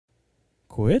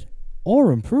Quit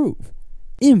or improve.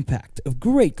 Impact of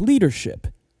great leadership.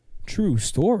 True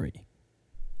story.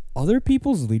 Other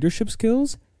people's leadership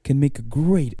skills can make a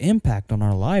great impact on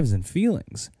our lives and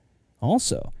feelings.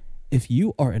 Also, if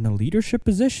you are in a leadership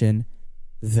position,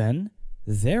 then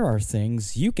there are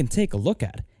things you can take a look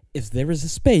at if there is a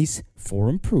space for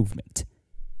improvement.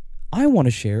 I want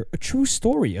to share a true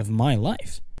story of my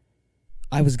life.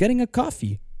 I was getting a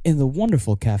coffee in the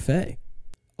wonderful cafe.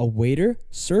 A waiter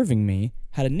serving me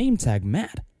had a name tag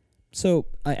Matt, so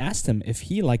I asked him if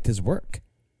he liked his work.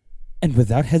 And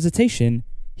without hesitation,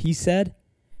 he said,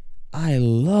 "I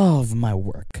love my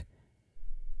work."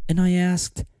 And I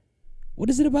asked, "What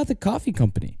is it about the coffee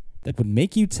company that would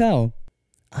make you tell,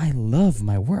 'I love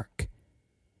my work'?"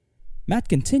 Matt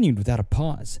continued without a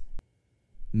pause.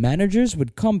 "Managers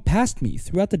would come past me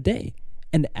throughout the day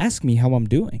and ask me how I'm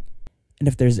doing, and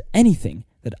if there's anything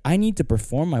that I need to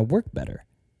perform my work better."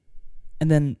 And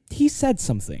then he said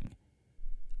something.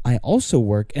 "I also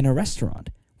work in a restaurant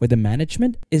where the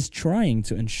management is trying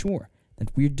to ensure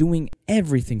that we're doing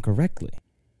everything correctly,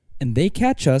 and they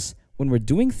catch us when we're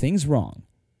doing things wrong."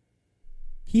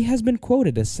 He has been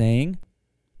quoted as saying,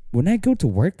 "When I go to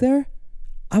work there,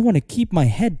 I want to keep my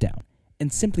head down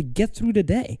and simply get through the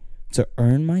day to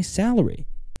earn my salary."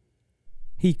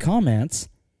 He comments,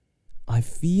 "I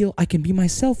feel I can be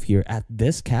myself here at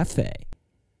this cafe."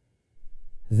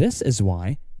 This is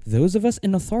why those of us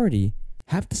in authority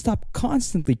have to stop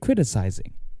constantly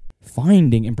criticizing,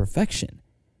 finding imperfection,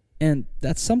 and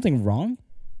that something wrong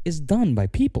is done by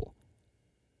people.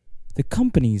 The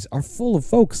companies are full of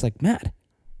folks like Matt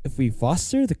if we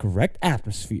foster the correct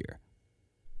atmosphere.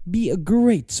 Be a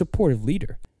great supportive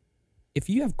leader. If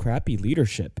you have crappy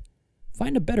leadership,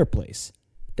 find a better place.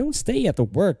 Don't stay at the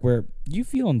work where you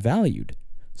feel unvalued,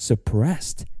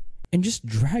 suppressed, and just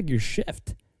drag your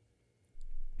shift.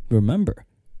 Remember,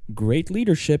 great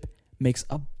leadership makes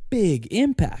a big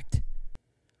impact.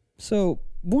 So,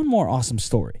 one more awesome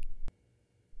story.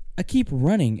 I keep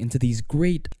running into these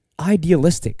great,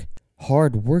 idealistic,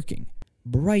 hard-working,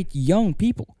 bright young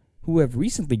people who have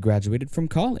recently graduated from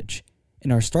college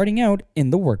and are starting out in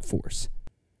the workforce.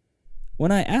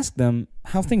 When I ask them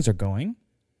how things are going,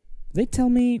 they tell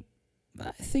me,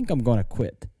 "I think I'm going to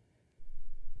quit."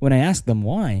 When I ask them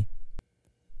why,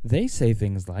 they say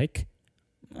things like,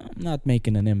 "I'm not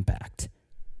making an impact."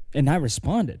 And I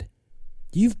responded,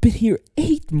 "You've been here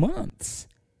 8 months."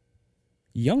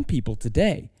 Young people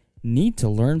today need to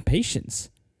learn patience.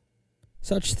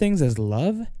 Such things as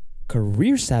love,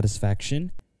 career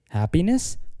satisfaction,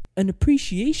 happiness, an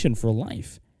appreciation for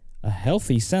life, a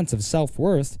healthy sense of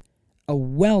self-worth, a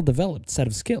well-developed set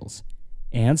of skills,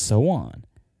 and so on.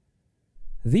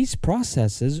 These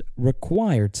processes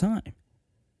require time.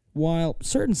 While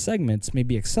certain segments may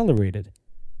be accelerated,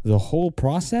 the whole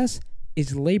process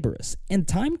is laborious and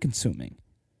time-consuming.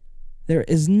 There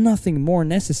is nothing more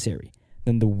necessary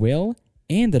than the will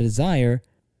and the desire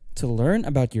to learn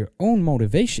about your own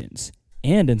motivations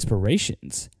and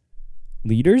inspirations.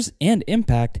 Leaders and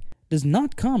impact does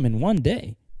not come in one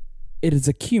day. It is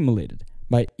accumulated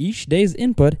by each day's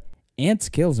input and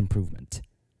skills improvement.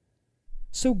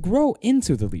 So grow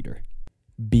into the leader.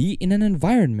 Be in an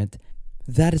environment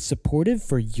that is supportive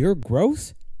for your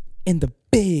growth, and the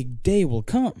big day will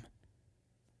come.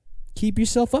 Keep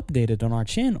yourself updated on our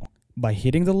channel by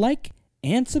hitting the like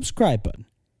and subscribe button.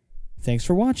 Thanks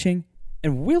for watching,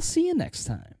 and we'll see you next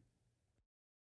time.